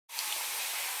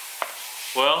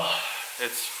Well,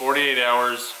 it's 48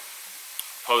 hours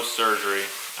post-surgery.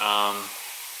 I'm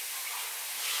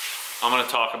going to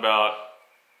talk about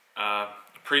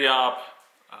pre-op,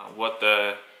 what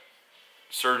the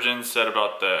surgeon said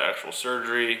about the actual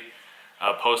surgery,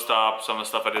 post-op, some of the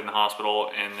stuff I did in the hospital,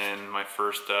 and then my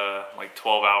first like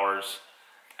 12 hours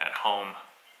at home.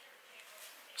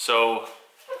 So,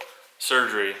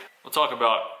 surgery. We'll talk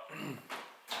about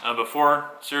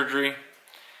before surgery.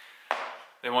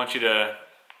 They want you to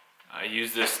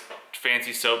use this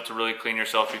fancy soap to really clean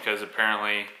yourself, because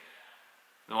apparently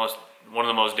one of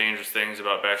the most dangerous things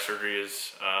about back surgery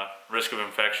is risk of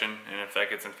infection, and if that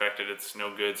gets infected, it's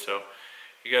no good. So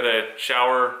you gotta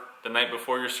shower the night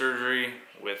before your surgery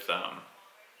with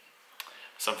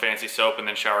some fancy soap, and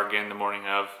then shower again the morning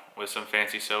of with some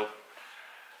fancy soap.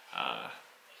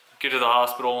 Get to the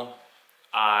hospital,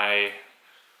 I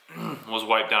was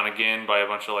wiped down again by a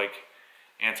bunch of like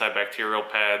antibacterial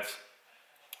pads.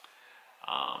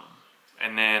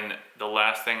 And then the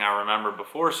last thing I remember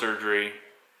before surgery,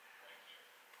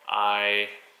 I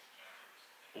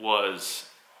was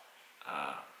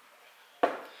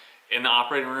in the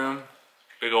operating room,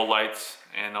 big old lights,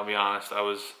 and I'll be honest, I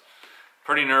was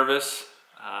pretty nervous.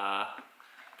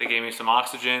 They gave me some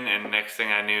oxygen, and next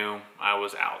thing I knew, I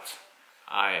was out.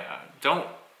 I don't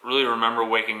really remember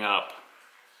waking up.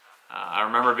 I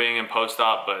remember being in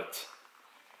post-op,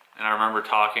 and I remember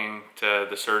talking to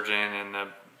the surgeon and the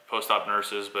post-op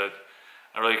nurses, but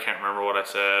I really can't remember what I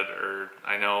said, or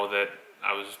I know that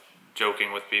I was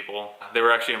joking with people. They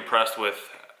were actually impressed with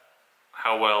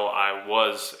how well I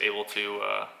was able to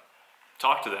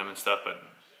talk to them and stuff, but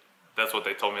that's what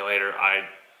they told me later.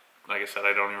 Like I said,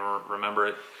 I don't even remember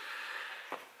it.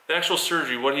 The actual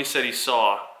surgery, what he said he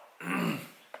saw.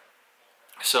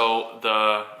 So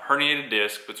the herniated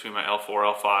disc between my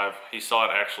L4, L5, he saw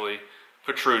it actually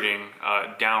protruding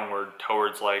downward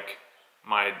towards like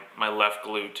my left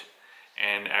glute,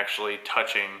 and actually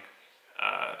touching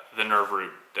the nerve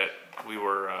root that we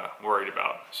were worried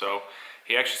about. So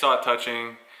he actually saw it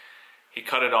touching. He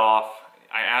cut it off.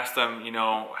 I asked him, you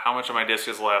know, how much of my disc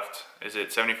is left? Is it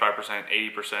 75%,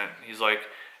 80%? He's like,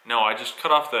 no, I just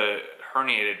cut off the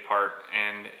herniated part.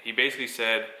 And he basically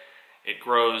said it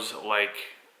grows like,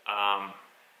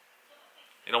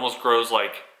 it almost grows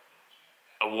like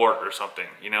a wart or something,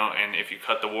 you know, and if you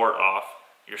cut the wart off,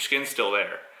 your skin's still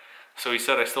there. So he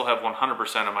said I still have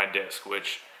 100% of my disc,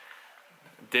 which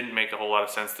didn't make a whole lot of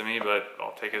sense to me, but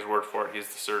I'll take his word for it. He's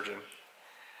the surgeon.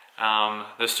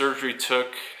 The surgery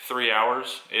took 3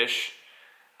 hours-ish.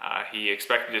 He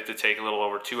expected it to take a little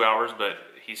over 2 hours, but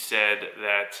he said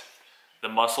that the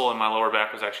muscle in my lower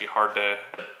back was actually hard to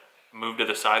move to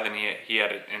the side than he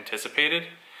had anticipated,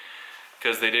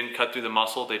 because they didn't cut through the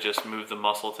muscle, they just moved the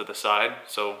muscle to the side,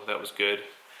 so that was good.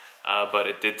 But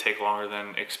it did take longer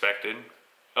than expected.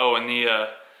 Oh, and the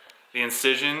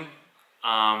incision,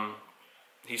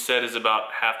 he said is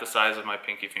about half the size of my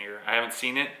pinky finger. I haven't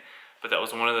seen it, but that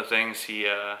was one of the things he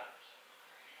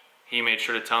made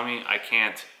sure to tell me. I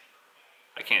can't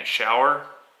shower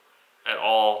at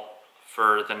all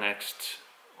for the next,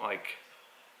 like,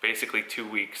 basically 2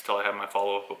 weeks till I have my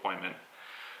follow-up appointment.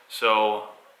 So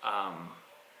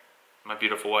my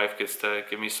beautiful wife gets to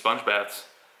give me sponge baths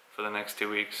for the next 2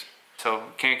 weeks. So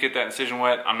can't get that incision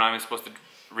wet. I'm not even supposed to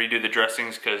redo the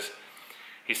dressings, because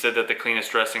he said that the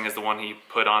cleanest dressing is the one he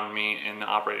put on me in the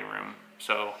operating room.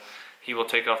 So he will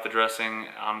take off the dressing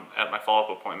at my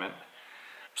follow-up appointment.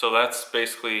 So that's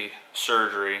basically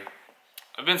surgery.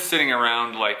 I've been sitting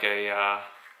around like a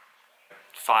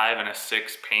 5 and a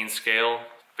 6 pain scale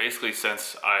basically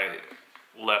since I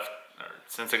left, or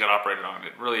since I got operated on.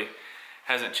 It really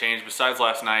hasn't changed besides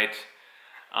last night.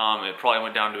 It probably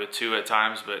went down to a 2 at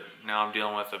times, but now I'm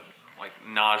dealing with like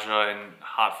nausea and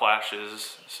hot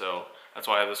flashes, so that's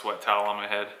why I have this wet towel on my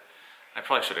head. I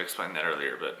probably should have explained that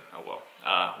earlier, but oh well.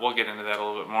 We'll get into that a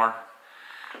little bit more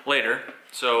later.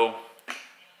 So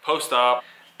post-op,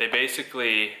 they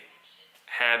basically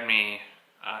had me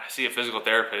see a physical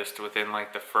therapist within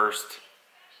like the first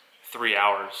 3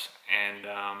 hours, and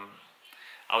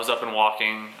I was up and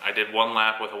walking. I did 1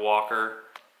 lap with a walker.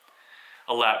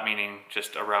 A lap meaning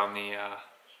just around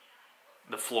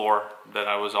the floor that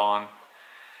I was on,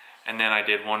 and then I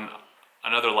did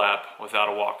another lap without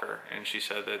a walker, and she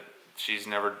said that she's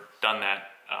never done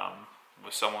that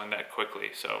with someone that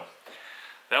quickly, so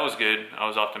that was good. I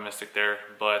was optimistic there,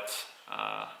 but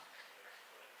I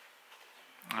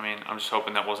mean, I'm just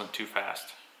hoping that wasn't too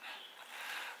fast.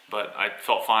 But I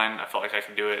felt fine. I felt like I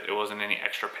could do it. It wasn't any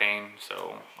extra pain,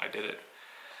 so I did it.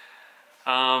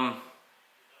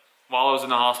 While I was in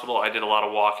the hospital, I did a lot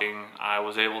of walking. I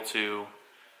was able to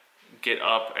get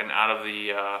up and out of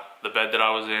the bed that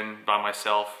I was in by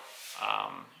myself.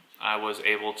 I was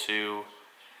able to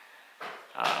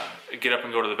get up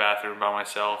and go to the bathroom by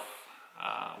myself.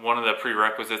 One of the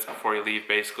prerequisites before you leave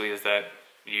basically is that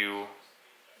you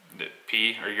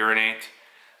pee or urinate.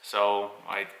 So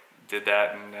I did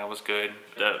that and that was good.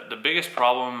 The biggest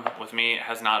problem with me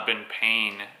has not been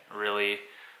pain really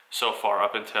so far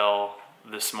up until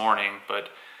this morning, but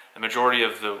the majority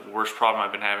of the worst problem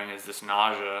I've been having is this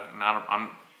nausea. And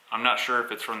I'm not sure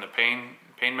if it's from the pain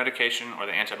medication or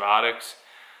the antibiotics,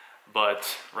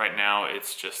 but right now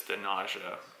it's just the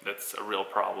nausea that's a real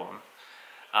problem.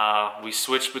 We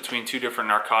switched between 2 different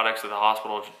narcotics at the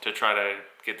hospital to try to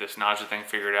get this nausea thing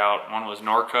figured out. One was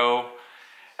Norco,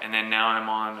 and then now I'm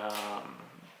on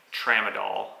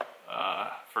Tramadol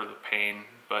for the pain,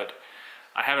 but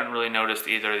I haven't really noticed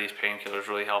either of these painkillers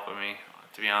really helping me,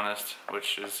 to be honest,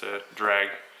 which is a drag.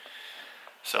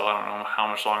 So I don't know how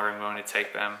much longer I'm going to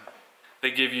take them.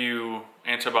 They give you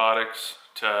antibiotics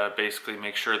to basically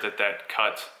make sure that that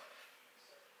cut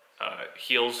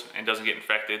heals and doesn't get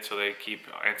infected, so they keep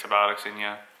antibiotics in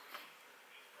you.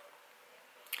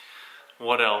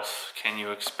 What else can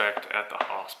you expect at the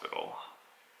hospital?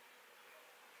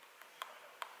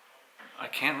 I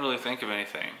can't really think of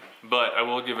anything, but I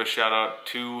will give a shout out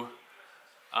to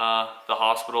the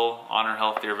hospital, Honor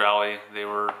Health Deer Valley. They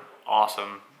were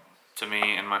awesome to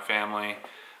me and my family.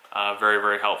 Very,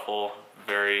 very helpful,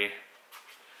 very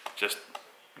just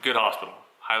good hospital.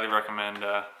 Highly recommend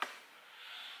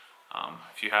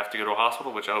if you have to go to a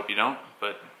hospital, which I hope you don't,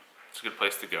 but it's a good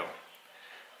place to go.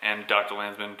 And Dr.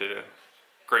 Landsman did a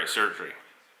great surgery.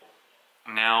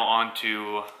 Now on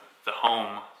to the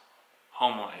home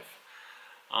life.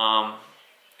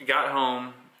 Got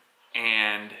home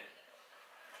and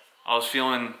I was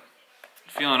feeling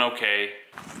okay.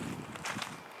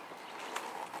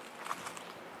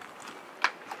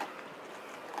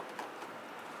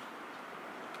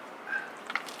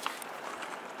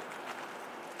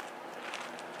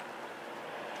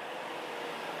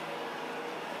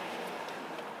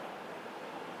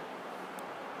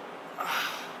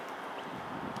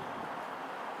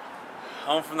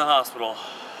 Home from the hospital.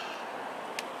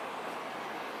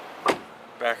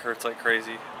 Back hurts like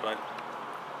crazy, but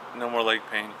no more leg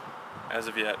pain as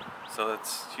of yet, so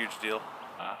that's a huge deal.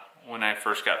 When I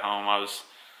first got home, I was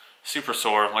super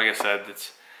sore. Like I said,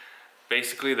 it's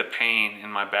basically the pain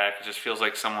in my back. It just feels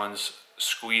like someone's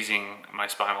squeezing my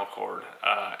spinal cord.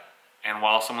 And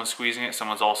while someone's squeezing it,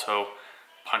 someone's also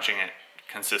punching it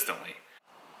consistently.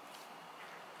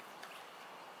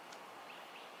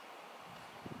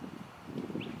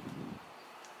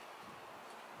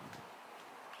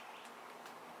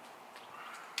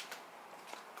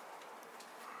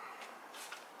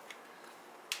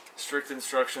 Strict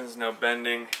instructions, no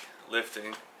bending,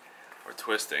 lifting, or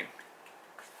twisting.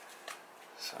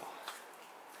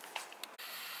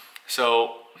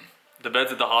 So the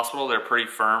beds at the hospital, they're pretty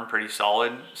firm, pretty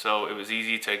solid, so it was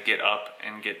easy to get up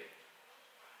and get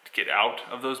out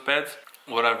of those beds.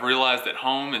 What I've realized at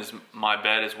home is my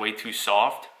bed is way too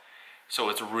soft, so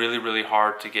it's really, really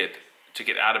hard to get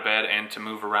out of bed and to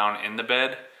move around in the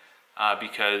bed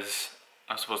because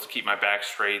I'm supposed to keep my back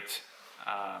straight.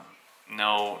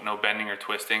 No bending or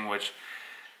twisting, which,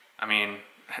 I mean,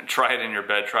 try it in your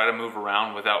bed. Try to move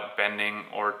around without bending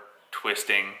or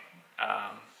twisting,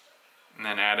 and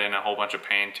then add in a whole bunch of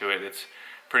pain to it. It's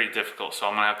pretty difficult, so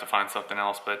I'm gonna have to find something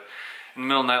else. But in the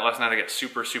middle of the night last night, I got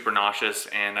super, super nauseous,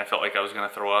 and I felt like I was gonna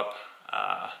throw up.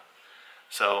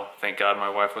 So thank God my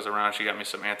wife was around. She got me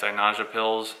some anti-nausea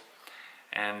pills,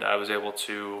 and I was able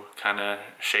to kind of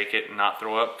shake it and not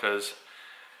throw up, because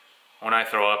when I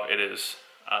throw up, it is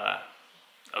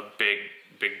a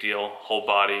big deal. Whole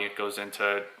body goes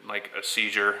into like a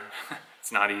seizure.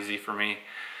 It's not easy for me.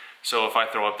 So if I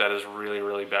throw up, that is really,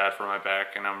 really bad for my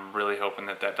back, and I'm really hoping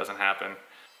that that doesn't happen.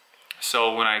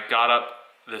 So when I got up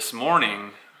this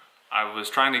morning, I was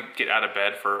trying to get out of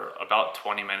bed for about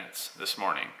 20 minutes this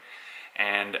morning.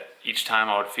 And each time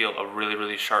I would feel a really,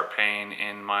 really sharp pain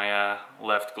in my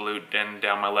left glute and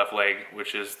down my left leg,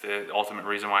 which is the ultimate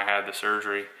reason why I had the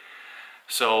surgery.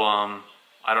 So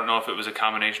I don't know if it was a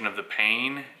combination of the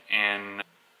pain and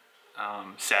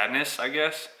sadness, I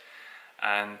guess.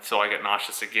 And so I got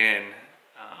nauseous again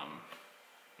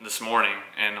this morning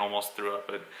and almost threw up.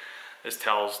 But this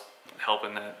towel's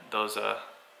helping those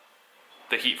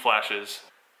the heat flashes.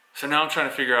 So now I'm trying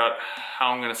to figure out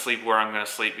how I'm gonna sleep, where I'm gonna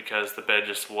sleep, because the bed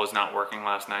just was not working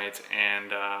last night,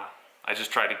 and I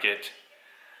just tried to get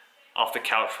off the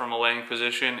couch from a laying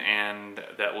position, and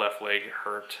that left leg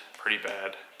hurt pretty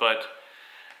bad. But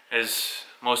as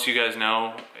most of you guys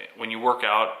know, when you work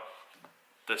out,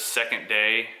 the second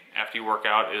day after you work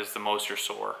out is the most you're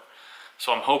sore.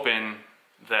 So I'm hoping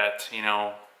that, you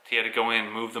know, he had to go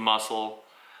in, move the muscle,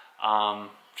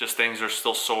 just things are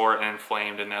still sore and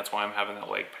inflamed, and that's why I'm having that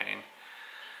leg pain.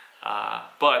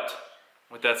 But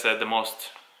with that said, the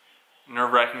most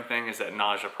nerve-wracking thing is that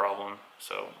nausea problem.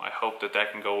 So I hope that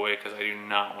that can go away, because I do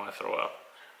not want to throw up.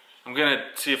 I'm gonna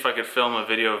see if I could film a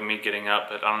video of me getting up,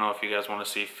 but I don't know if you guys want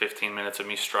to see 15 minutes of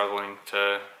me struggling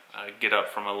to get up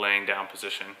from a laying down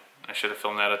position. I should have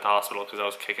filmed that at the hospital, because I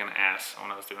was kicking ass when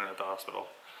I was doing it at the hospital.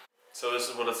 So this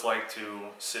is what it's like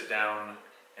to sit down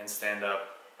and stand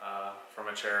up from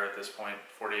a chair at this point,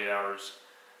 48 hours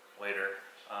later.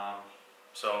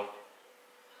 So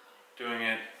doing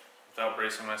it without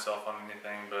bracing myself on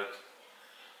anything, but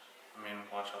I mean,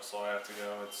 watch how slow I have to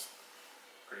go. It's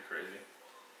pretty crazy.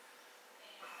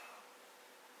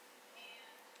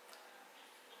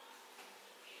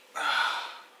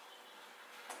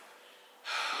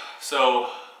 So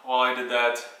while I did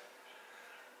that,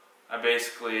 I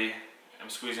basically am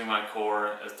squeezing my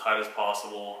core as tight as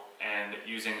possible and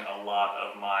using a lot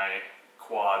of my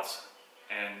quads,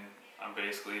 and I'm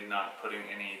basically not putting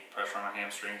any pressure on my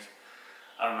hamstrings.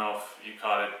 I don't know if you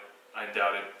caught it, I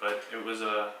doubt it, but it was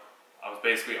I was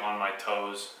basically on my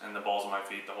toes and the balls of my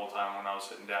feet the whole time when I was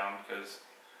sitting down, because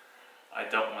I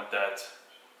don't want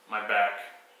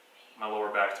my lower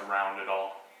back to round at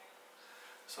all.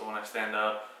 So when I stand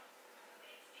up,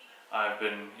 I've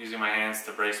been using my hands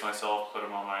to brace myself, put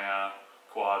them on my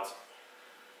quads.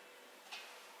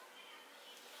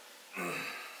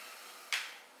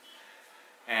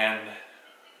 And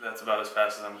that's about as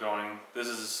fast as I'm going. This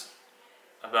is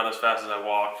about as fast as I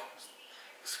walk.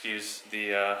 Excuse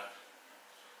the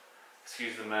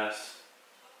mess.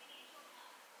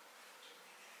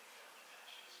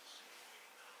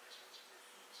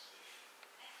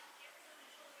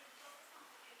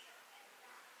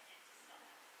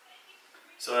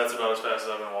 So that's about as fast as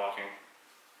I've been walking.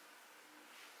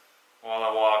 While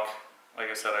I walk, like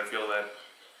I said, I feel that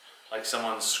like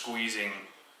someone's squeezing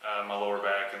my lower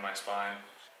back and my spine.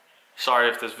 Sorry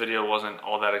if this video wasn't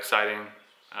all that exciting.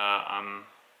 I'm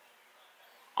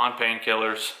on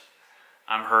painkillers,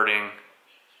 I'm hurting,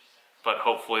 but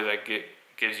hopefully that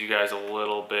gives you guys a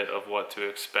little bit of what to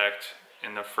expect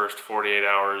in the first 48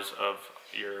 hours of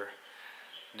your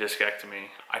discectomy.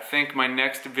 I think my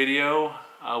next video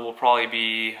will probably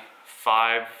be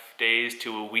 5 days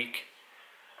to a week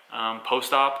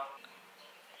post-op.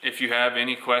 If you have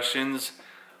any questions,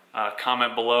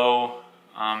 comment below,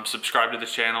 subscribe to the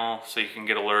channel so you can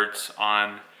get alerts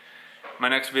on my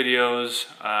next videos.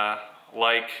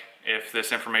 Like if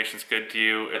this information is good to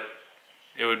you,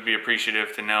 it would be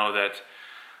appreciative to know that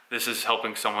this is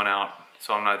helping someone out,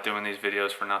 so I'm not doing these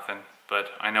videos for nothing. But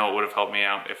I know it would have helped me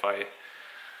out if I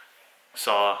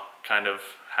saw kind of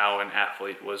how an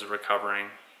athlete was recovering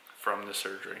from the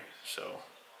surgery. So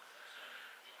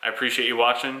I appreciate you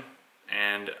watching,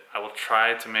 and I will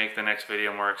try to make the next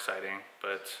video more exciting,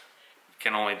 but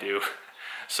can only do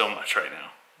so much right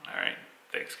now. All right,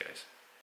 thanks guys.